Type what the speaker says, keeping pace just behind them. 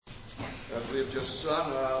As we have just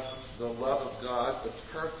sung the love of God, the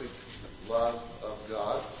perfect love of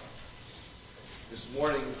God. This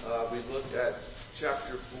morning we looked at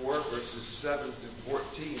chapter 4, verses 7 through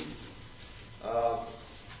 14,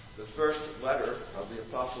 the first letter of the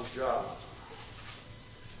Apostle John,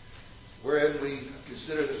 wherein we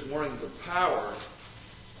consider this morning the power,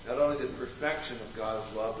 not only the perfection of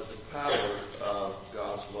God's love, but the power of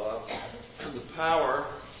God's love, and the power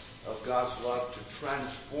of God's love to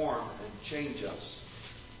transform and change us.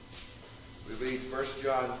 We read 1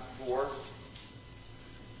 John 4.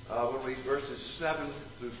 We'll read verses 7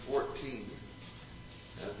 through 14.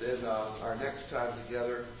 And then our next time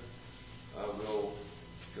together, we'll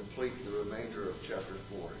complete the remainder of chapter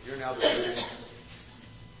 4. Hear now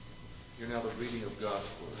the reading of God's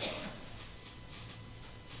Word.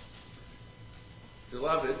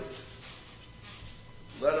 Beloved,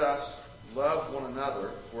 let us love one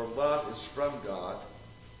another, for love is from God,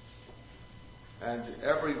 and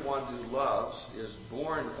everyone who loves is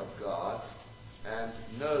born of God and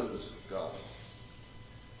knows God.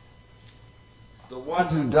 The one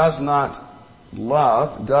who does not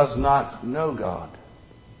love does not know God,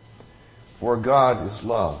 for God is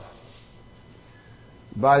love.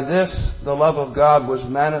 By this the love of God was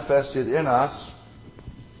manifested in us,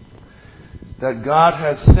 that God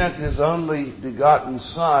has sent His only begotten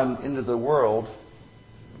Son into the world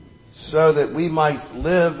so that we might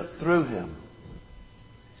live through Him.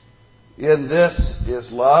 In this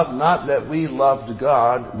is love, not that we loved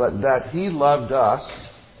God, but that He loved us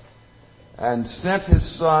and sent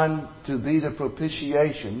His Son to be the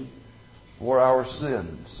propitiation for our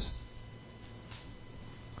sins.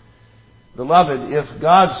 Beloved, if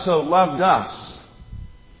God so loved us,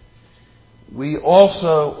 we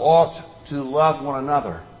also ought to love one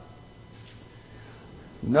another.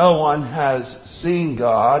 No one has seen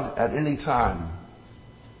God at any time.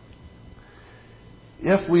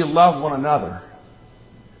 If we love one another,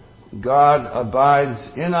 God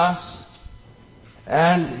abides in us,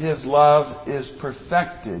 and His love is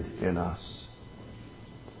perfected in us.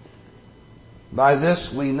 By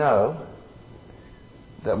this we know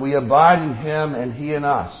that we abide in Him and He in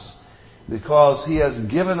us, because He has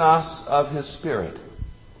given us of His Spirit.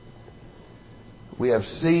 We have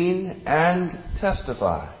seen and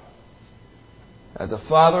testify that the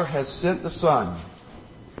Father has sent the Son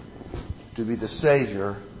to be the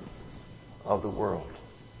Savior of the world.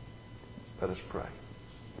 Let us pray.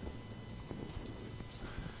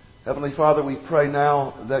 Heavenly Father, we pray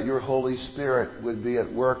now that Your Holy Spirit would be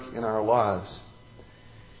at work in our lives,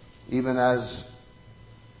 even as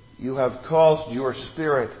You have caused Your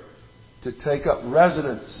Spirit to take up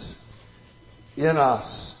residence in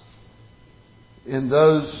us, in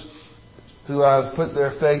those who have put their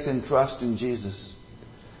faith and trust in Jesus.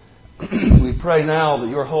 We pray now that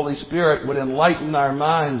Your Holy Spirit would enlighten our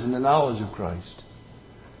minds in the knowledge of Christ.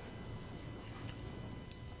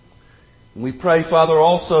 We pray, Father,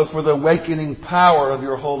 also for the awakening power of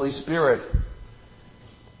Your Holy Spirit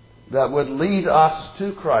that would lead us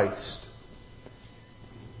to Christ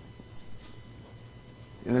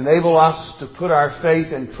and enable us to put our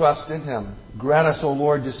faith and trust in Him. Grant us, O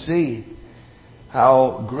Lord, to see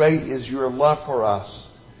how great is Your love for us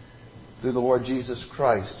through the Lord Jesus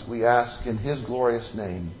Christ. We ask in His glorious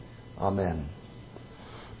name. Amen.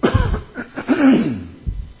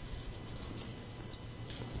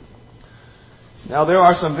 Now, there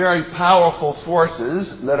are some very powerful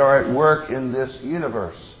forces that are at work in this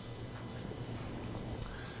universe.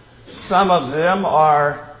 Some of them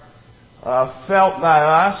are felt by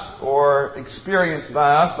us or experienced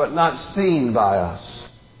by us, but not seen by us.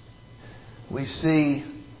 We see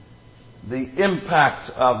the impact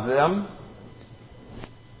of them,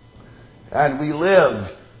 and we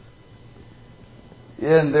live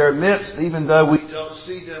in their midst even though we don't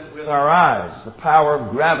see them with our eyes. The power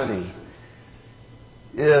of gravity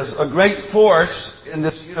is a great force in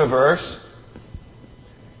this universe.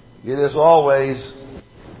 It is always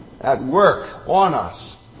at work on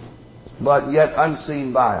us, but yet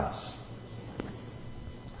unseen by us.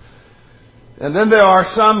 And then there are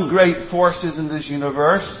some great forces in this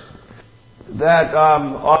universe that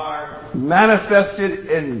are manifested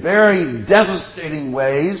in very devastating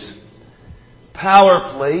ways,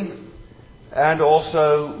 powerfully, and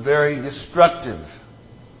also very destructive.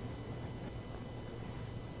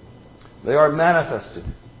 They are manifested.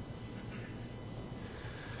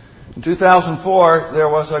 In 2004, there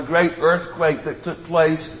was a great earthquake that took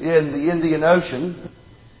place in the Indian Ocean,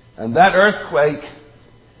 and that earthquake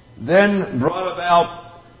then brought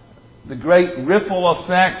about the great ripple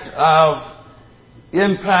effect of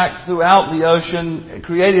impact throughout the ocean. It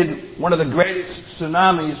created one of the greatest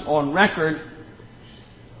tsunamis on record.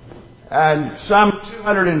 And some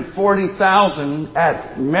 240,000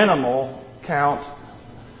 at minimal count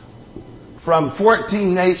from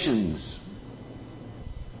 14 nations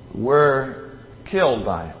were killed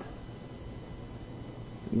by it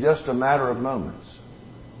in just a matter of moments.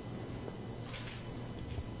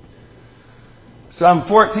 Some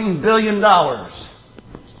 $14 billion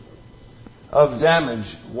of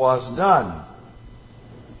damage was done.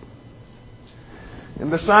 And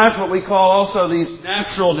besides what we call also these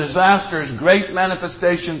natural disasters, great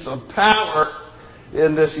manifestations of power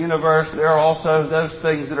in this universe, there are also those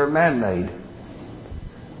things that are man-made.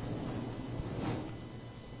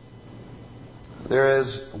 There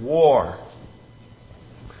is war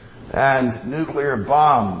and nuclear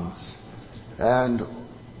bombs and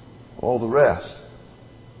all the rest.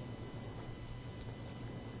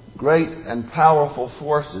 Great and powerful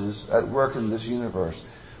forces at work in this universe.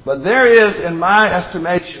 But there is, in my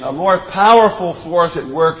estimation, a more powerful force at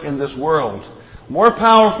work in this world. More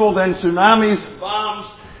powerful than tsunamis,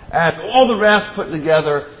 bombs, and all the rest put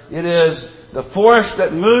together. It is the force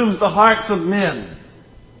that moves the hearts of men.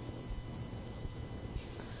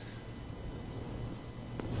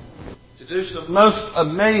 To do some most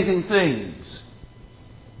amazing things.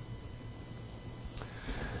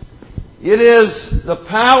 It is the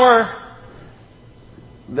power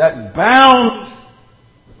that bound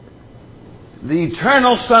the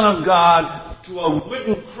eternal Son of God to a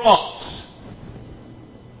wooden cross.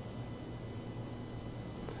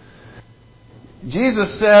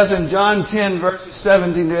 Jesus says in John 10, verses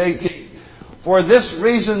 17 to 18, "For this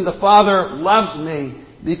reason the Father loves me,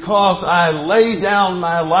 because I lay down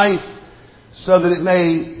my life so that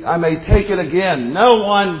I may take it again. No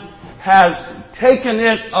one has taken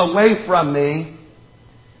it away from me,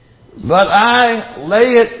 but I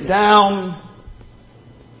lay it down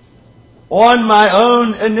on my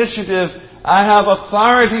own initiative. I have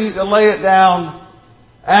authority to lay it down,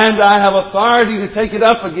 and I have authority to take it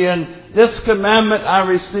up again. This commandment I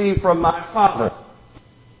received from my Father."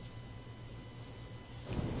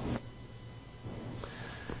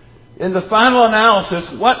 In the final analysis,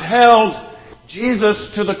 what held Jesus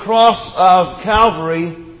to the cross of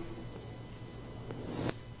Calvary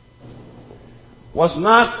was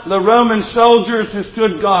not the Roman soldiers who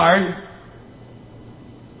stood guard.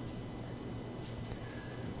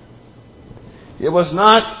 It was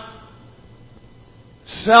not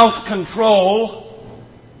self-control,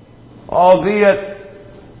 albeit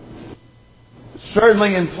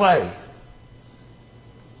certainly in play.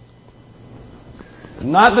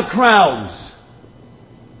 Not the crowds.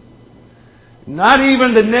 Not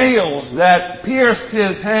even the nails that pierced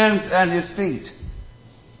his hands and his feet.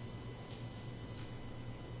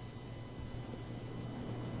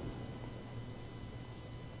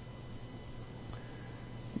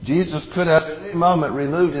 Jesus could have at any moment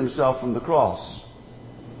removed himself from the cross.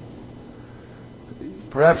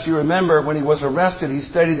 Perhaps you remember when he was arrested, he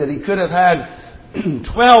stated that he could have had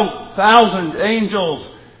 12,000 angels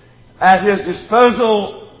at his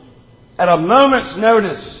disposal at a moment's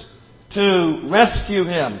notice to rescue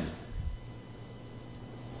him.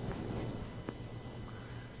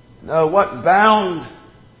 No, what bound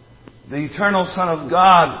the eternal Son of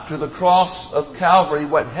God to the cross of Calvary,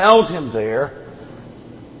 what held him there,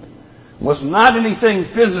 was not anything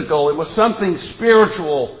physical. It was something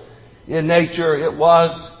spiritual in nature. It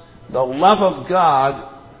was the love of God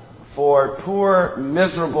for poor,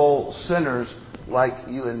 miserable sinners like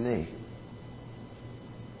you and me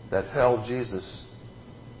that held Jesus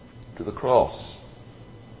to the cross.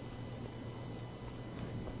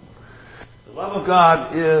 The love of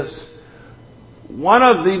God is one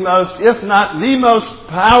of the most, if not the most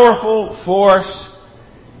powerful force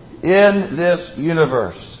in this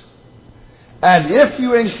universe. And if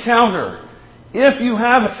you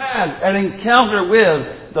have had an encounter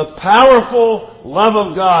with the powerful love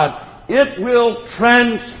of God, it will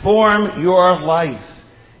transform your life.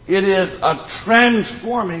 It is a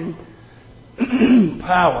transforming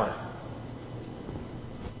power.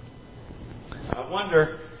 I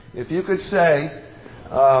wonder if you could say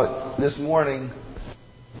this morning,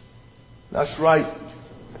 "That's right,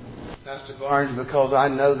 Pastor Barnes, because I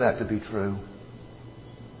know that to be true.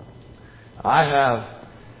 I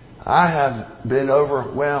have been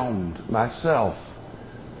overwhelmed myself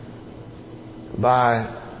by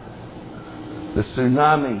the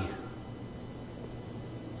tsunami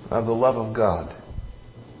of the love of God."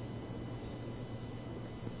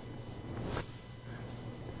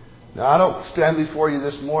 Now, I don't stand before you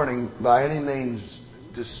this morning by any means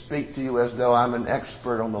to speak to you as though I'm an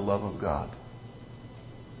expert on the love of God.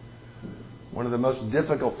 One of the most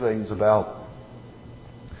difficult things about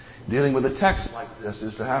dealing with a text like this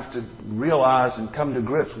is to have to realize and come to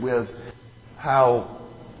grips with how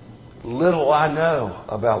little I know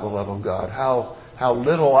about the love of God, how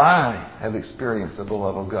little I have experienced of the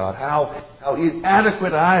love of God, how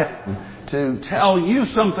inadequate I am to tell you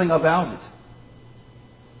something about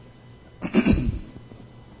it.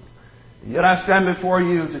 Yet I stand before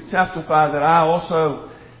you to testify that I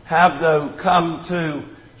also have, though, come to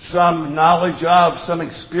some knowledge of, some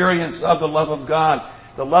experience of the love of God.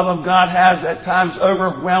 The love of God has at times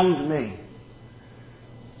overwhelmed me.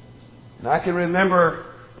 And I can remember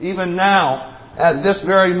even now, at this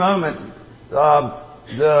very moment,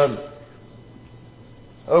 the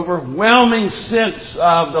overwhelming sense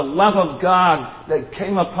of the love of God that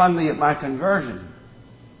came upon me at my conversion.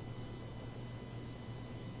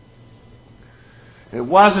 It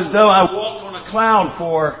was as though I walked on a cloud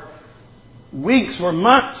for weeks or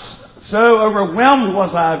months. So overwhelmed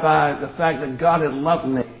was I by the fact that God had loved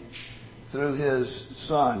me through His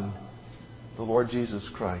Son, the Lord Jesus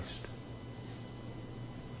Christ.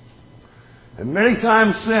 And many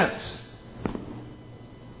times since,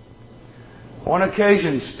 on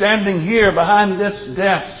occasion, standing here behind this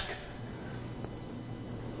desk,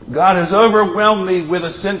 God has overwhelmed me with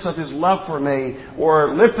a sense of His love for me,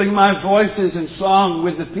 or lifting my voices in song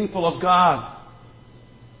with the people of God,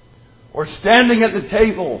 or standing at the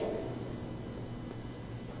table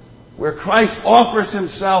where Christ offers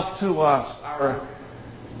Himself to us, our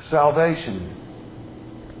salvation.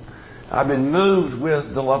 I've been moved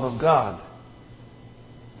with the love of God.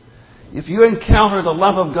 If you encounter the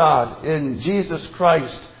love of God in Jesus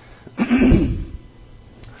Christ,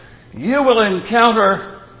 you will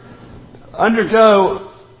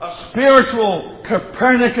undergo a spiritual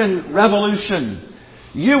Copernican revolution.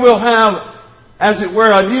 You will have, as it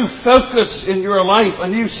were, a new focus in your life, a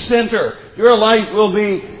new center. Your life will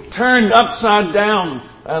be turned upside down.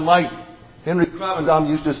 And like Henry Krabbendam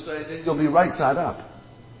used to say, then you'll be right side up.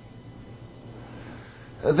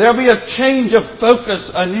 There'll be a change of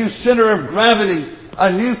focus, a new center of gravity,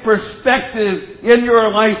 a new perspective in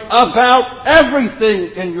your life about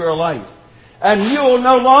everything in your life. And you will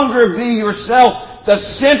no longer be yourself the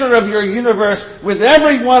center of your universe with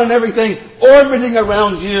everyone and everything orbiting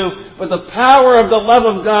around you. But the power of the love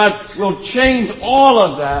of God will change all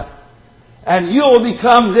of that. And you will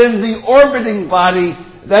become then the orbiting body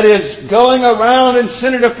that is going around and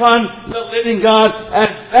centered upon the living God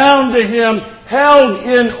and bound to Him, held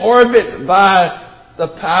in orbit by the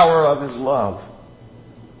power of His love.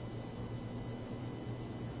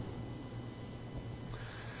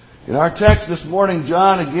 In our text this morning,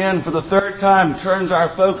 John again for the third time turns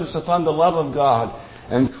our focus upon the love of God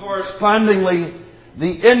and correspondingly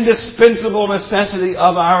the indispensable necessity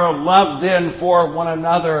of our love then for one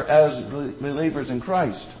another as believers in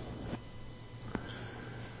Christ.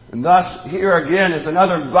 And thus, here again is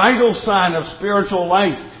another vital sign of spiritual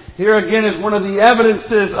life. Here again is one of the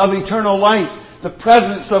evidences of eternal life, the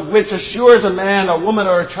presence of which assures a man, a woman,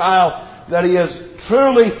 or a child that he has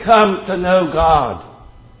truly come to know God.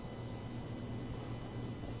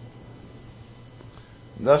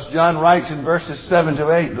 Thus John writes in verses 7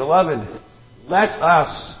 to 8, Beloved, let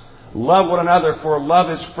us love one another, for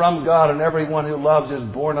love is from God, and everyone who loves is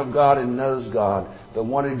born of God and knows God. The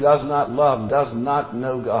one who does not love does not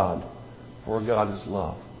know God, for God is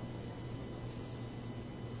love.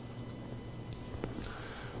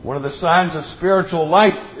 One of the signs of spiritual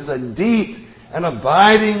life is a deep and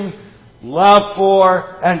abiding love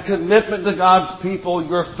for and commitment to God's people,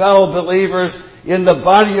 your fellow believers in the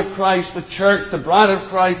body of Christ, the church, the bride of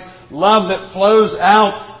Christ, love that flows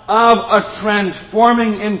out of a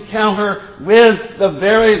transforming encounter with the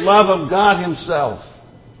very love of God Himself.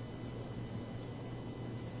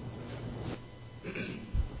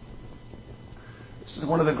 This is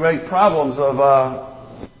one of the great problems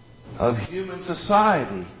of human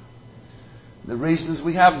society. The reasons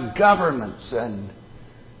we have governments and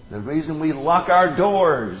the reason we lock our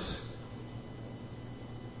doors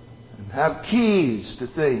and have keys to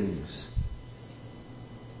things.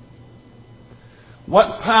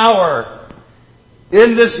 What power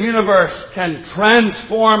in this universe can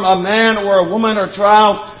transform a man or a woman or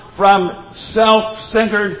child from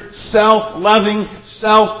self-centered, self-loving,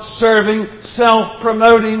 self-serving,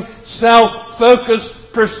 self-promoting, self-focused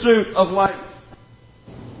pursuit of life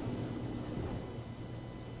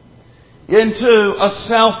into a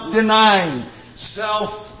self-denying,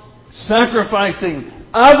 self-sacrificing,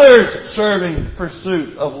 others-serving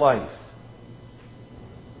pursuit of life?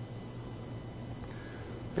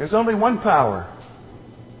 There's only one power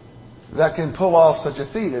that can pull off such a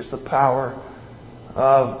feat. It's the power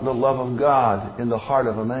of the love of God in the heart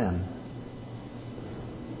of a man.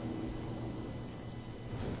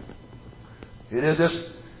 It is this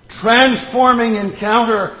transforming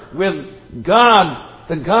encounter with God,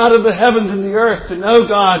 the God of the heavens and the earth. To know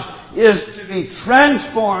God is to be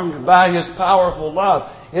transformed by His powerful love.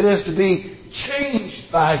 It is to be changed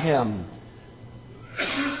by Him.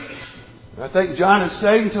 I think John is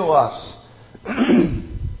saying to us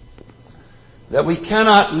that we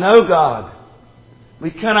cannot know God. We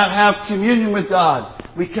cannot have communion with God.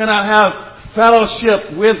 We cannot have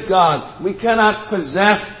fellowship with God. We cannot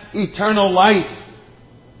possess eternal life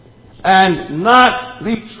and not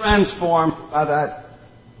be transformed by that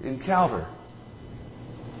encounter.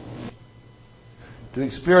 To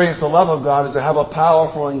experience the love of God is to have a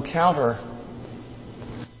powerful encounter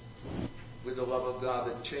with the love of God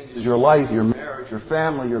that changes your life, your marriage, your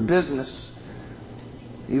family, your business,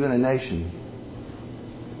 even a nation.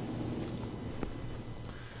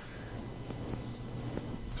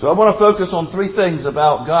 So I want to focus on three things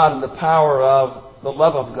about God and the power of the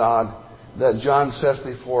love of God that John sets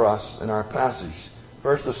before us in our passage.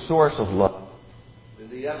 First, the source of love,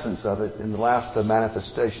 the essence of it, and the last, the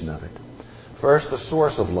manifestation of it. First, the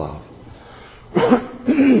source of love.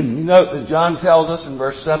 You note that John tells us in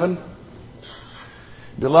verse 7,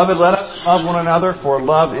 "Beloved, let us love one another, for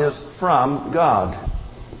love is from God."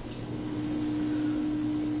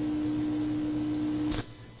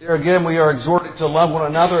 Here again, we are exhorted to love one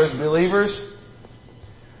another as believers.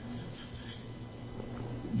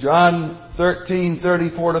 John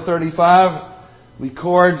 13:34-35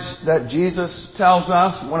 records that Jesus tells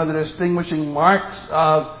us one of the distinguishing marks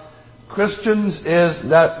of Christians is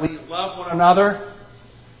that we love one another.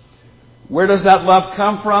 Where does that love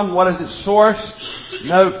come from? What is its source?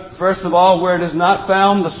 Note, first of all, where it is not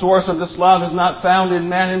found, the source of this love is not found in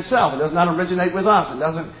man himself. It does not originate with us. It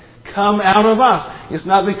doesn't come out of us. It's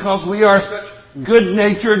not because we are such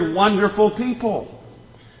good-natured, wonderful people.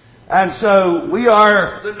 And so we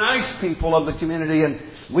are the nice people of the community, and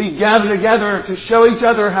we gather together to show each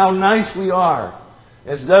other how nice we are.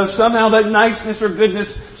 As though somehow that niceness or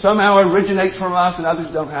goodness somehow originates from us, and others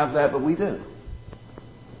don't have that, but we do.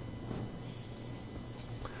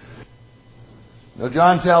 Now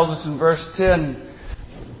John tells us in verse 10,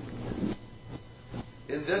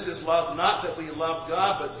 "In this is love, not that we love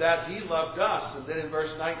God, but that He loved us." And then in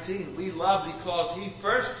verse 19, "We love because He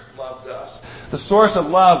first loved us." The source of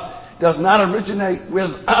love does not originate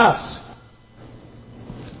with us.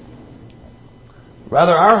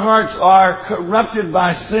 Rather, our hearts are corrupted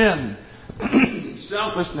by sin,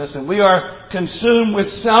 selfishness, and we are consumed with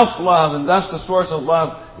self-love, and thus the source of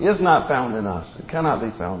love is not found in us. It cannot be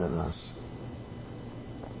found in us.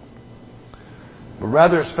 But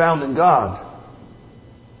rather it's found in God.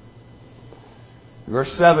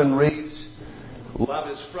 Verse 7 reads, "Love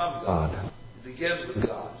is from God." It begins with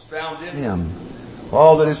God. It's found in Him.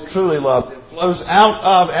 All that is truly loved flows out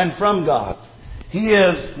of and from God. He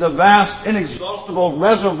is the vast, inexhaustible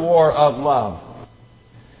reservoir of love.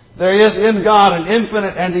 There is in God an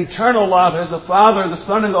infinite and eternal love as the Father, the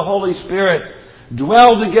Son, and the Holy Spirit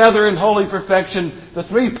dwell together in holy perfection, the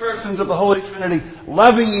three persons of the Holy Trinity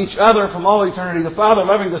loving each other from all eternity, the Father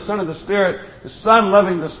loving the Son and the Spirit, the Son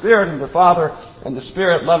loving the Spirit and the Father, and the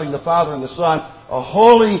Spirit loving the Father and the Son. A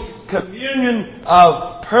holy communion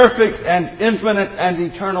of perfect and infinite and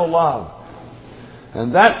eternal love.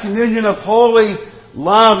 And that communion of holy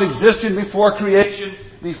love existed before creation.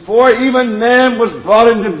 Before even man was brought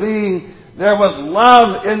into being, there was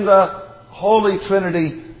love in the Holy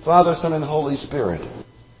Trinity, Father, Son, and Holy Spirit.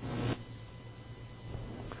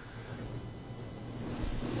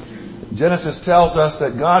 Genesis tells us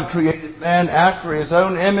that God created man after His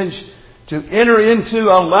own image to enter into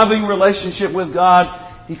a loving relationship with God.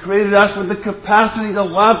 He created us with the capacity to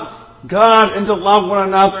love God and to love one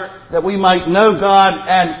another, that we might know God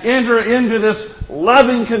and enter into this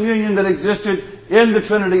loving communion that existed in the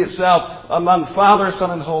Trinity itself among Father,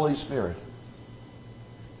 Son, and Holy Spirit.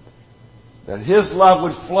 That His love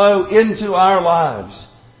would flow into our lives,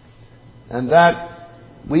 and that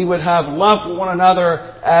we would have love for one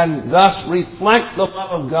another and thus reflect the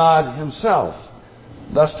love of God Himself.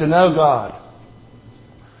 Thus to know God.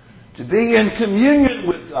 To be in communion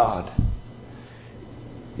with God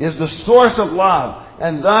is the source of love,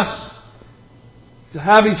 and thus to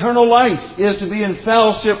have eternal life is to be in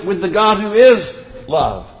fellowship with the God who is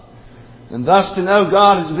love. And thus to know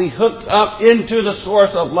God is to be hooked up into the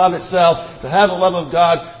source of love itself, to have the love of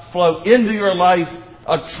God flow into your life,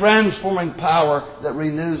 a transforming power that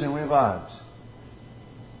renews and revives.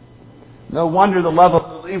 No wonder the love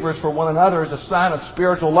of believers for one another is a sign of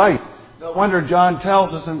spiritual life. No wonder John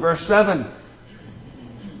tells us in verse 7,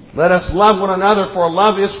 Let us love one another, for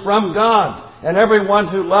love is from God. And everyone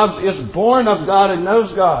who loves is born of God and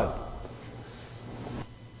knows God.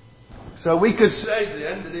 So we could say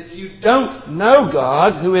then that if you don't know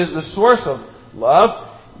God, who is the source of love,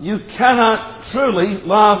 you cannot truly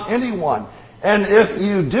love anyone. And if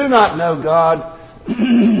you do not know God,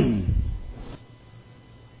 you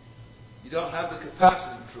don't have the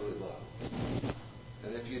capacity to truly love.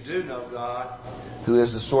 And if you do know God, who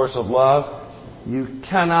is the source of love, you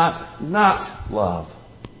cannot not love.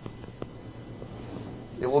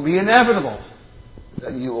 It will be inevitable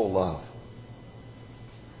that you will love.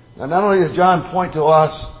 Now, not only does John point to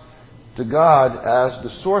us, to God as the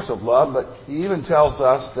source of love, but he even tells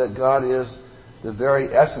us that God is the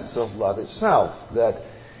very essence of love itself. That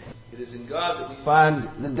it is in God that we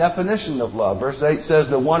find the definition of love. Verse 8 says,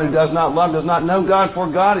 the one who does not love does not know God,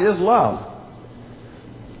 for God is love.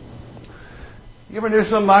 You ever knew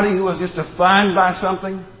somebody who was just defined by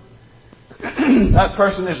something? That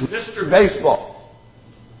person is Mr. Baseball.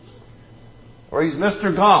 Or he's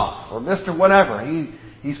Mr. Golf. Or Mr. whatever.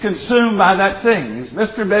 He's consumed by that thing. He's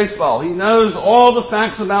Mr. Baseball. He knows all the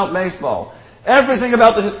facts about baseball. Everything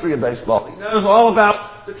about the history of baseball. He knows all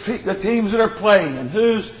about the teams that are playing and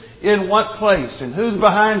who's in what place and who's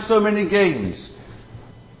behind so many games.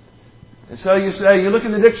 And so you say, you look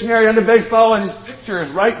in the dictionary under baseball and his picture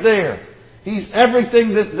is right there. He's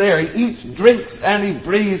everything that's there. He eats, drinks, and he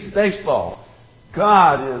breathes baseball.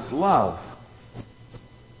 God is love.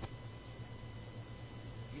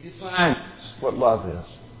 He defines what love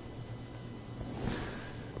is.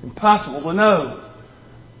 Impossible to know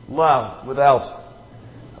love without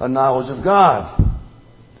a knowledge of God.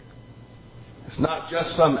 It's not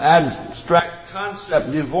just some abstract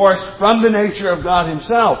concept divorced from the nature of God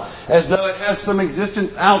Himself, as though it has some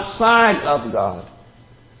existence outside of God.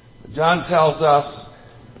 John tells us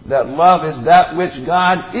that love is that which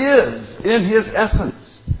God is in His essence.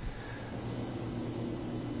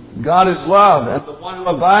 God is love, and the one who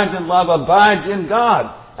abides in love abides in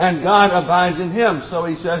God, and God abides in him. So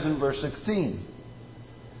he says in verse 16.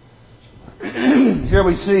 Here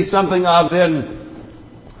we see something of then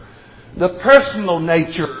the personal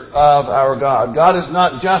nature of our God. God is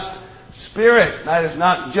not just spirit. That is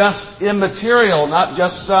not just immaterial, not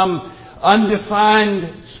just some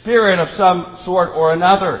undefined spirit of some sort or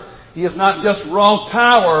another. He is not just raw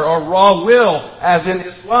power or raw will, as in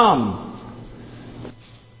Islam.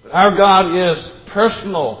 But our God is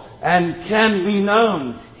personal and can be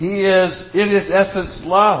known. He is, in His essence,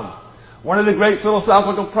 love. One of the great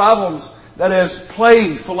philosophical problems that has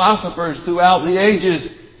plagued philosophers throughout the ages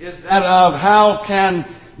is that of how can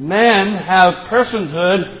man have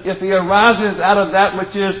personhood if he arises out of that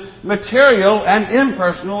which is material and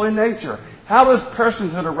impersonal in nature? How does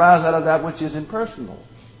personhood arise out of that which is impersonal?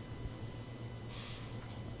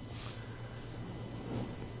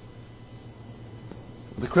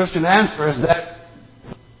 The Christian answer is that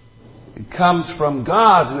it comes from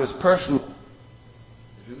God, who is personal,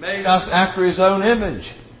 who made us after His own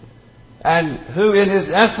image, and who in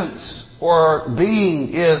His essence or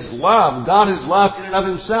being is love. God is love in and of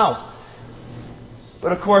Himself.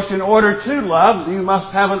 But of course, in order to love, you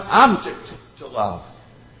must have an object to love,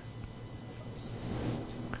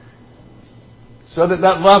 so that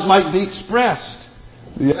that love might be expressed.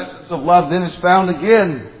 The essence of love then is found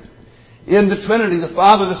again in the Trinity, the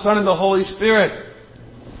Father, the Son, and the Holy Spirit.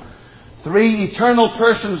 Three eternal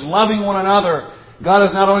persons loving one another. God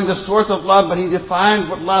is not only the source of love, but He defines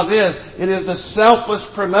what love is. It is the selfless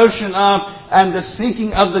promotion of and the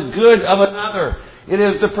seeking of the good of another. It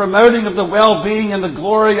is the promoting of the well-being and the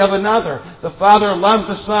glory of another. The Father loves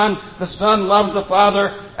the Son loves the Father,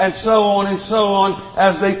 and so on,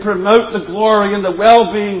 as they promote the glory and the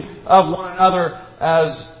well-being of one another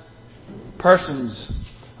as persons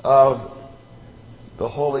of the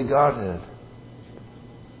Holy Godhead.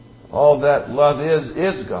 All that love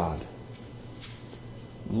is God.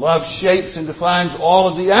 Love shapes and defines all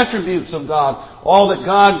of the attributes of God. All that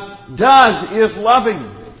God does is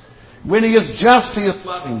loving. When He is just, He is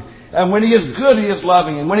loving. And when He is good, He is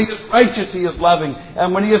loving. And when He is righteous, He is loving.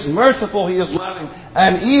 And when He is merciful, He is loving.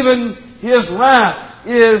 And even His wrath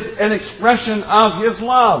is an expression of His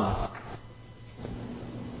love.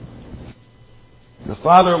 The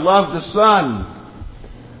Father loved the Son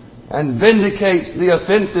and vindicates the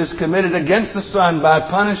offenses committed against the Son by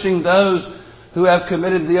punishing those who have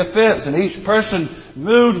committed the offense. And each person,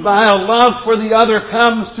 moved by a love for the other,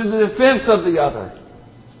 comes to the defense of the other.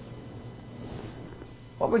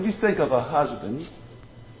 What would you think of a husband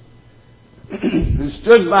who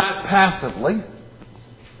stood by passively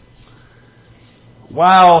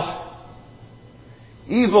while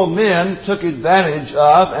evil men took advantage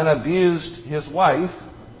of and abused his wife,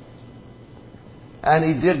 and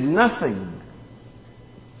he did nothing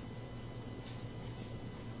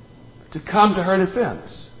to come to her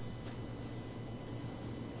defense,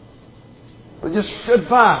 but just stood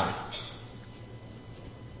by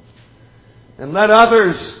and let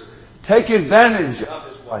others take advantage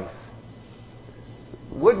of his wife.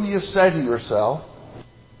 Wouldn't you say to yourself,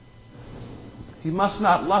 he must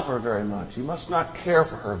not love her very much. He must not care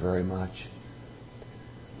for her very much.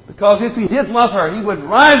 Because if he did love her, he would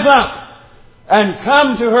rise up and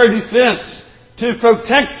come to her defense to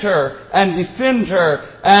protect her and defend her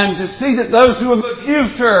and to see that those who have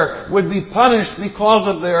abused her would be punished because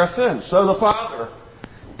of their offense. So the Father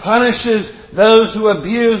punishes those who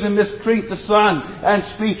abuse and mistreat the Son and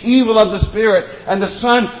speak evil of the Spirit. And the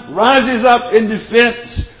Son rises up in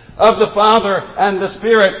defense of the Father and the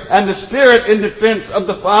Spirit in defense of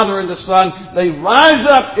the Father and the Son. They rise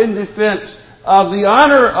up in defense of the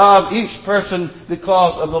honor of each person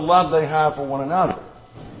because of the love they have for one another.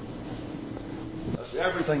 That's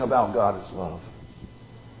everything about God is love.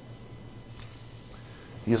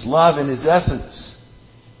 He is love in His essence.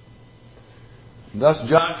 Thus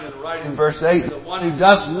John can write in verse 8, the one who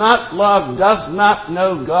does not love does not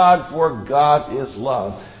know God, for God is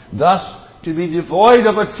love. Thus, to be devoid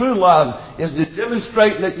of a true love is to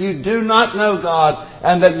demonstrate that you do not know God,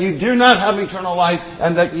 and that you do not have eternal life,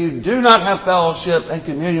 and that you do not have fellowship and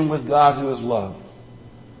communion with God who is love.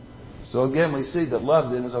 So again, we see that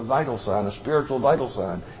love then is a vital sign, a spiritual vital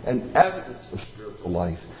sign, an evidence of spiritual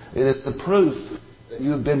life. It is the proof that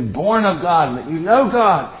you have been born of God and that you know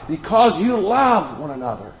God because you love one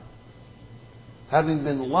another, having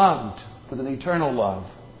been loved with an eternal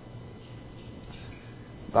love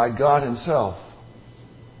by God Himself.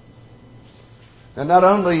 And not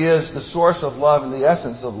only is the source of love and the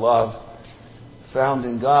essence of love found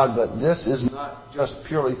in God, but this is not just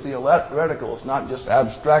purely theoretical. It's not just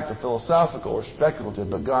abstract or philosophical or speculative,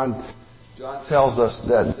 but John tells us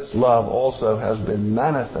that this love also has been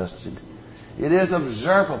manifested. It is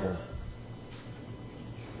observable.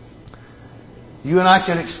 You and I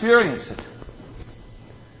can experience it.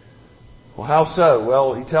 Well, how so?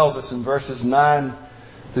 Well, he tells us in verses 9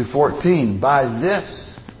 through 14, by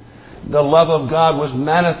this the love of God was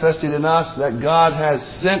manifested in us, that God has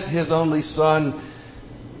sent His only Son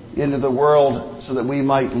into the world so that we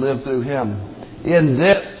might live through Him. In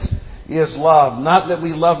this is love, not that we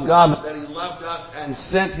love God, but that He loved us and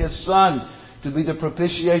sent His Son to be the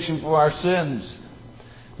propitiation for our sins.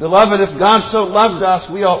 Beloved, if God so loved us,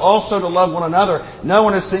 we ought also to love one another. No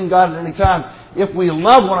one has seen God at any time. If we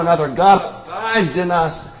love one another, God abides in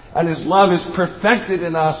us, and His love is perfected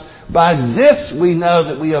in us. By this we know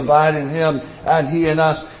that we abide in Him and He in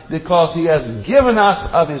us, because He has given us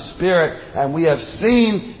of His Spirit, and we have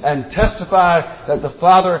seen and testified that the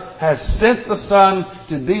Father has sent the Son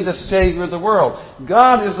to be the Savior of the world.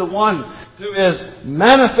 God is the one who is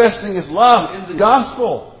manifesting His love in the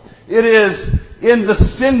gospel. It is in the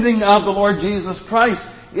sending of the Lord Jesus Christ.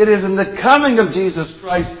 It is in the coming of Jesus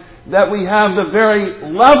Christ that we have the very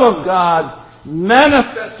love of God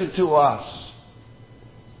manifested to us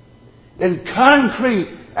in concrete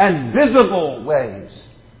and visible ways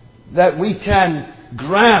that we can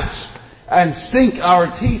grasp and sink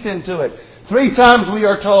our teeth into it. 3 times we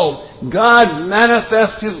are told God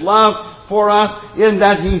manifests His love for us in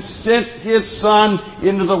that He sent His Son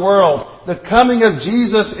into the world. The coming of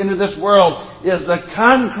Jesus into this world is the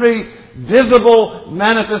concrete, visible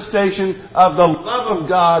manifestation of the love of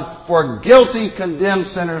God for guilty, condemned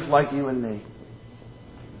sinners like you and me.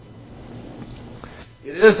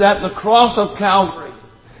 It is at the cross of Calvary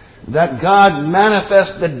that God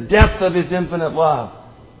manifests the depth of His infinite love.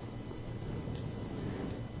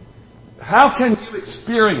 How can you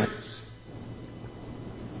experience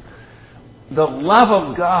the love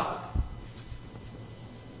of God?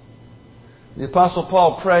 The Apostle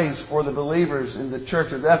Paul prays for the believers in the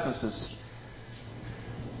church of Ephesus.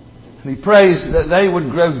 He prays that they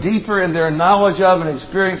would grow deeper in their knowledge of and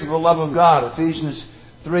experience of the love of God. Ephesians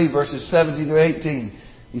 3 verses 17 to 18.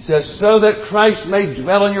 He says, so that Christ may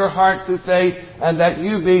dwell in your heart through faith, and that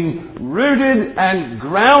you, being rooted and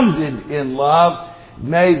grounded in love,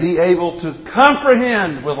 may be able to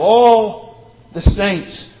comprehend with all the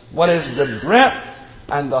saints what is the breadth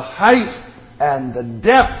and the height and the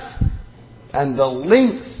depth and the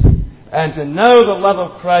length, and to know the love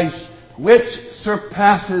of Christ, which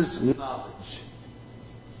surpasses knowledge.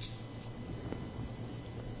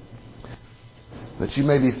 That you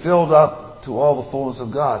may be filled up to all the fullness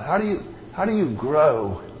of God. How do you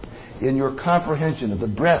grow in your comprehension of the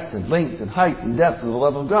breadth and length and height and depth of the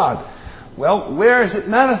love of God? Well, where is it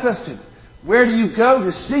manifested? Where do you go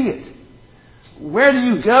to see it? Where do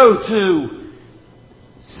you go to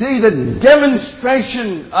see the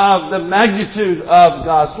demonstration of the magnitude of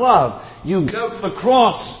God's love? You go to the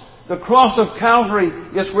cross. The cross of Calvary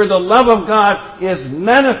is where the love of God is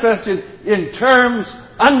manifested in terms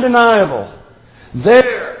undeniable.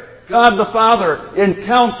 There, God the Father, in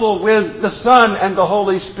counsel with the Son and the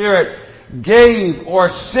Holy Spirit, gave or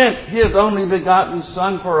sent His only begotten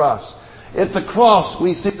Son for us. At the cross,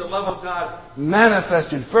 we see the love of God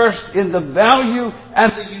manifested first in the value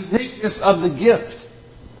and the uniqueness of the gift.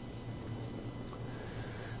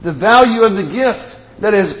 The value of the gift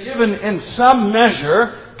that is given in some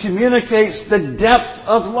measure communicates the depth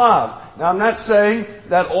of love. Now, I'm not saying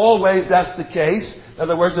that always that's the case. In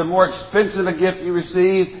other words, the more expensive a gift you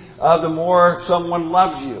receive, the more someone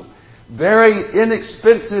loves you. Very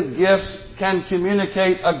inexpensive gifts can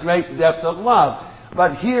communicate a great depth of love.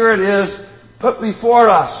 But here it is put before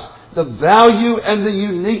us. The value and the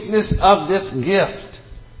uniqueness of this gift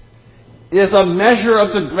is a measure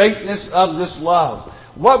of the greatness of this love.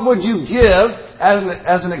 What would you give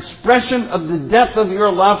as an expression of the depth of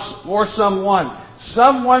your love for someone?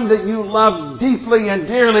 Someone that you love deeply and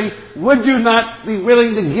dearly, would you not be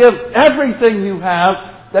willing to give everything you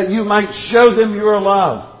have that you might show them your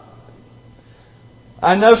love?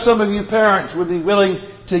 I know some of you parents would be willing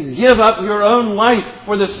to give up your own life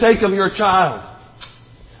for the sake of your child.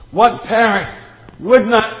 What parent would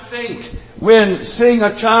not think when seeing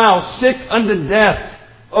a child sick unto death,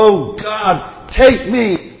 "Oh God, take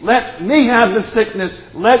me, let me have the sickness,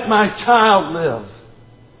 let my child live."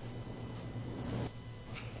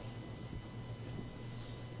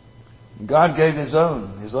 God gave His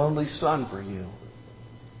only Son for you.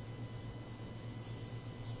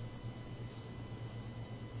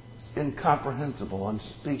 It's incomprehensible,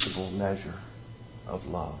 unspeakable measure of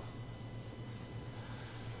love.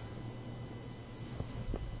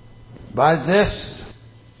 By this,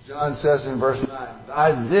 John says in verse 9,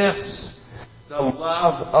 by this the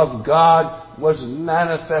love of God was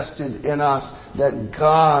manifested in us, that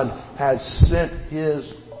God had sent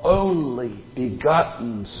His only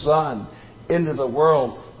begotten Son into the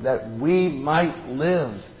world that we might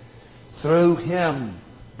live through Him.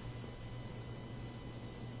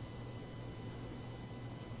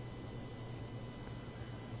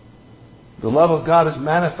 The love of God is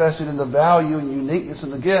manifested in the value and uniqueness of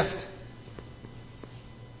the gift,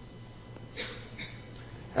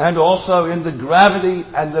 and also in the gravity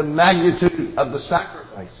and the magnitude of the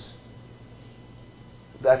sacrifice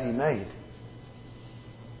that He made.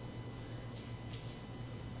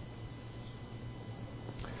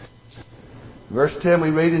 Verse 10 we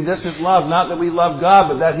read, "And this is love, not that we love God,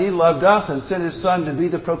 but that He loved us and sent His Son to be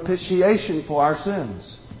the propitiation for our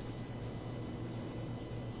sins."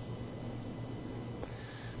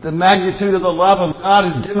 The magnitude of the love of God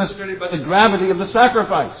is demonstrated by the gravity of the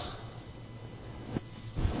sacrifice.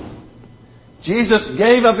 Jesus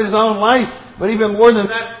gave up His own life, but even more than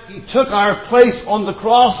that, He took our place on the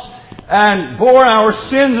cross and bore our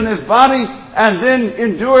sins in His body, and then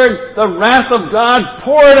endured the wrath of God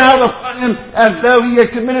poured out upon Him as though He had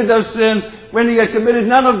committed those sins when He had committed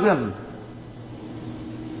none of them.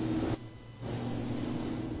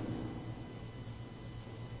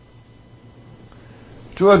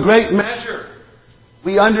 To a great measure,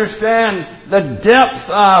 we understand the depth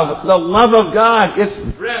of the love of God, its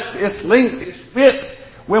breadth, its length, its width,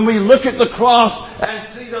 when we look at the cross and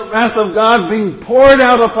see the wrath of God being poured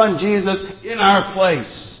out upon Jesus in our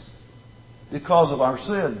place because of our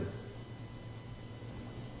sin.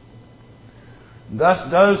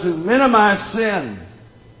 Thus, those who minimize sin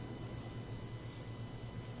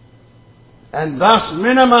and thus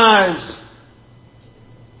minimize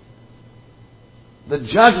the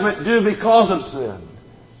judgment due because of sin,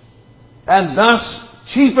 and thus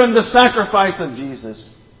cheapen the sacrifice of Jesus,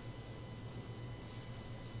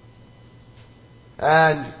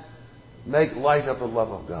 and make light of the love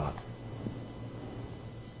of God.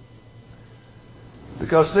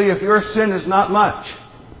 Because see, if your sin is not much,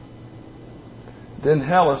 then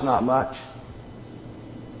hell is not much.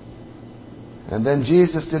 And then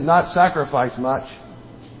Jesus did not sacrifice much.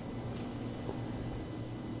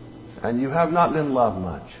 And you have not been loved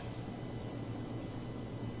much.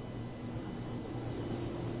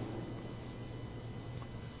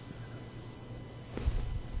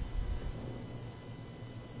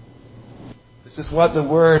 This is what the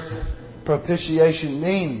word propitiation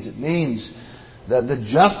means. It means that the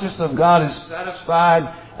justice of God is satisfied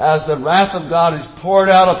as the wrath of God is poured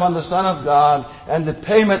out upon the Son of God, and the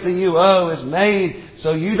payment that you owe is made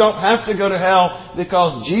so you don't have to go to hell,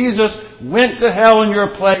 because Jesus went to hell in your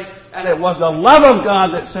place and it was the love of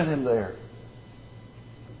God that sent him there.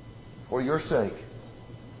 For your sake.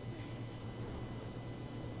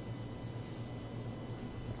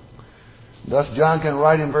 Thus John can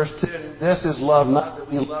write in verse 10, this is love, not that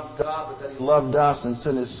we loved God, but that He loved us and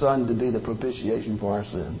sent His Son to be the propitiation for our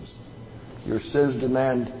sins. Your sins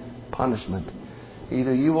demand punishment.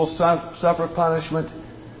 Either you will suffer punishment,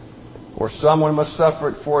 or someone must suffer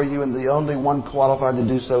it for you, and the only one qualified to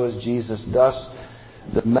do so is Jesus. Thus,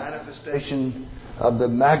 the manifestation of the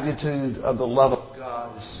magnitude of the love of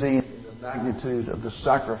God is seen in the magnitude of the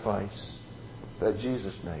sacrifice that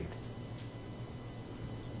Jesus made.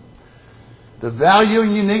 The value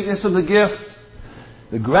and uniqueness of the gift,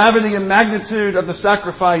 the gravity and magnitude of the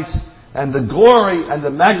sacrifice, and the glory and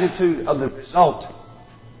the magnitude of the result.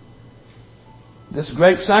 This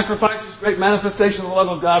great sacrifice, this great manifestation of the love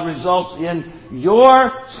of God results in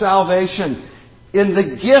your salvation, in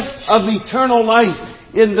the gift of eternal life,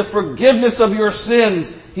 in the forgiveness of your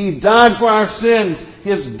sins. He died for our sins.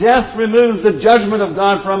 His death removed the judgment of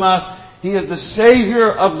God from us. He is the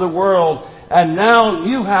Savior of the world. And now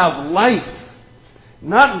you have life.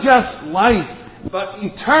 Not just life, but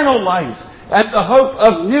eternal life, and the hope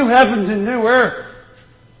of new heavens and new earth.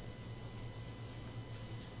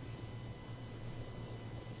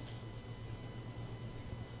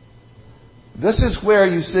 This is where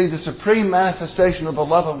you see the supreme manifestation of the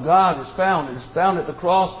love of God is found. It is found at the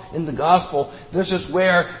cross in the gospel. This is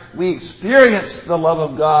where we experience the love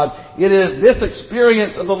of God. It is this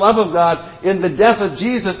experience of the love of God in the death of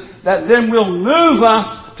Jesus that then will move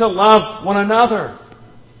us to love one another.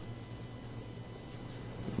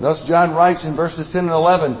 Thus John writes in verses 10 and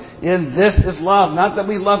 11, in this is love, not that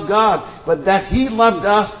we love God, but that He loved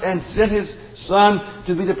us and sent His Son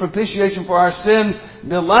to be the propitiation for our sins.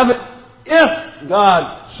 Beloved, if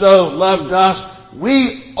God so loved us,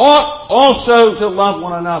 we ought also to love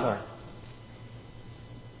one another.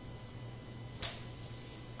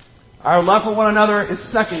 Our love for one another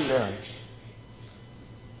is secondary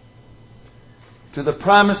to the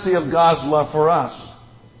primacy of God's love for us.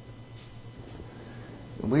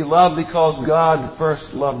 We love because God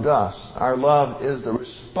first loved us. Our love is the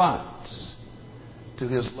response to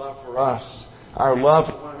His love for us. Our love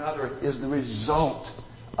for one another is the result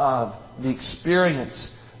of the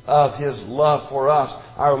experience of His love for us.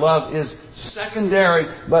 Our love is secondary,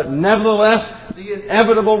 but nevertheless the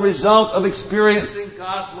inevitable result of experiencing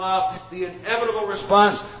God's love, the inevitable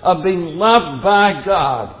response of being loved by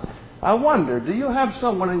God. I wonder, do you have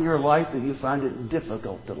someone in your life that you find it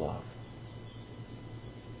difficult to love?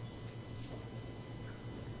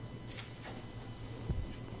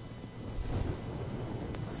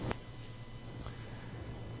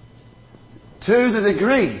 To the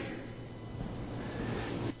degree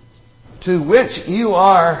to which you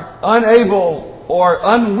are unable or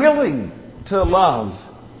unwilling to love,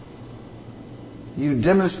 you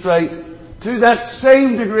demonstrate to that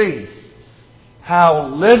same degree how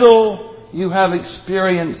little you have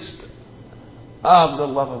experienced of the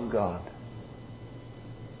love of God.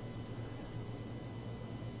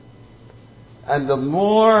 And the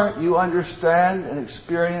more you understand and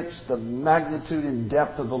experience the magnitude and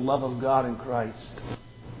depth of the love of God in Christ,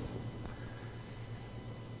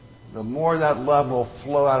 the more that love will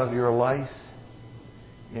flow out of your life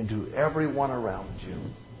into everyone around you.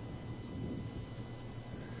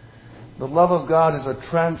 The love of God is a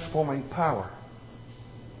transforming power.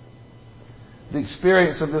 The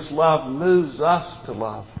experience of this love moves us to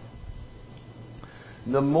love.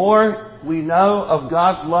 The more we know of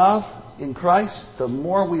God's love in Christ, the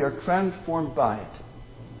more we are transformed by it.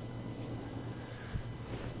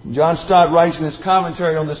 John Stott writes in his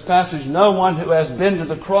commentary on this passage, no one who has been to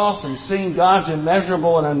the cross and seen God's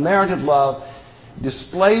immeasurable and unmerited love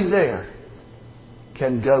displayed there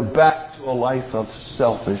can go back to a life of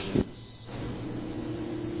selfishness.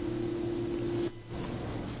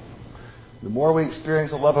 The more we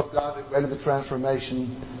experience the love of God, the greater the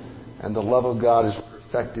transformation, and the love of God is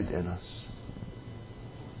perfected in us.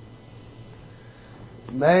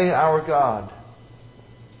 May our God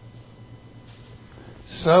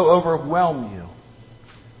so overwhelm you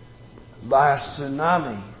by a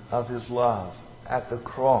tsunami of His love at the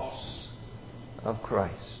cross of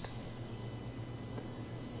Christ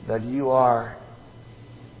that you are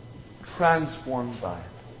transformed by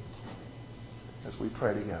it as we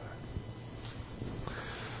pray together.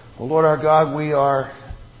 Well, Lord our God, we are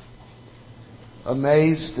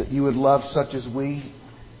amazed that you would love such as we,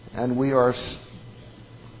 and we are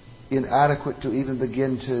inadequate to even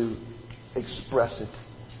begin to express it.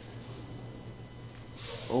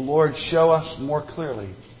 Oh Lord, show us more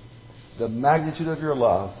clearly the magnitude of your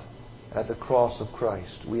love at the cross of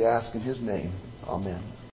Christ. We ask in His name. Amen.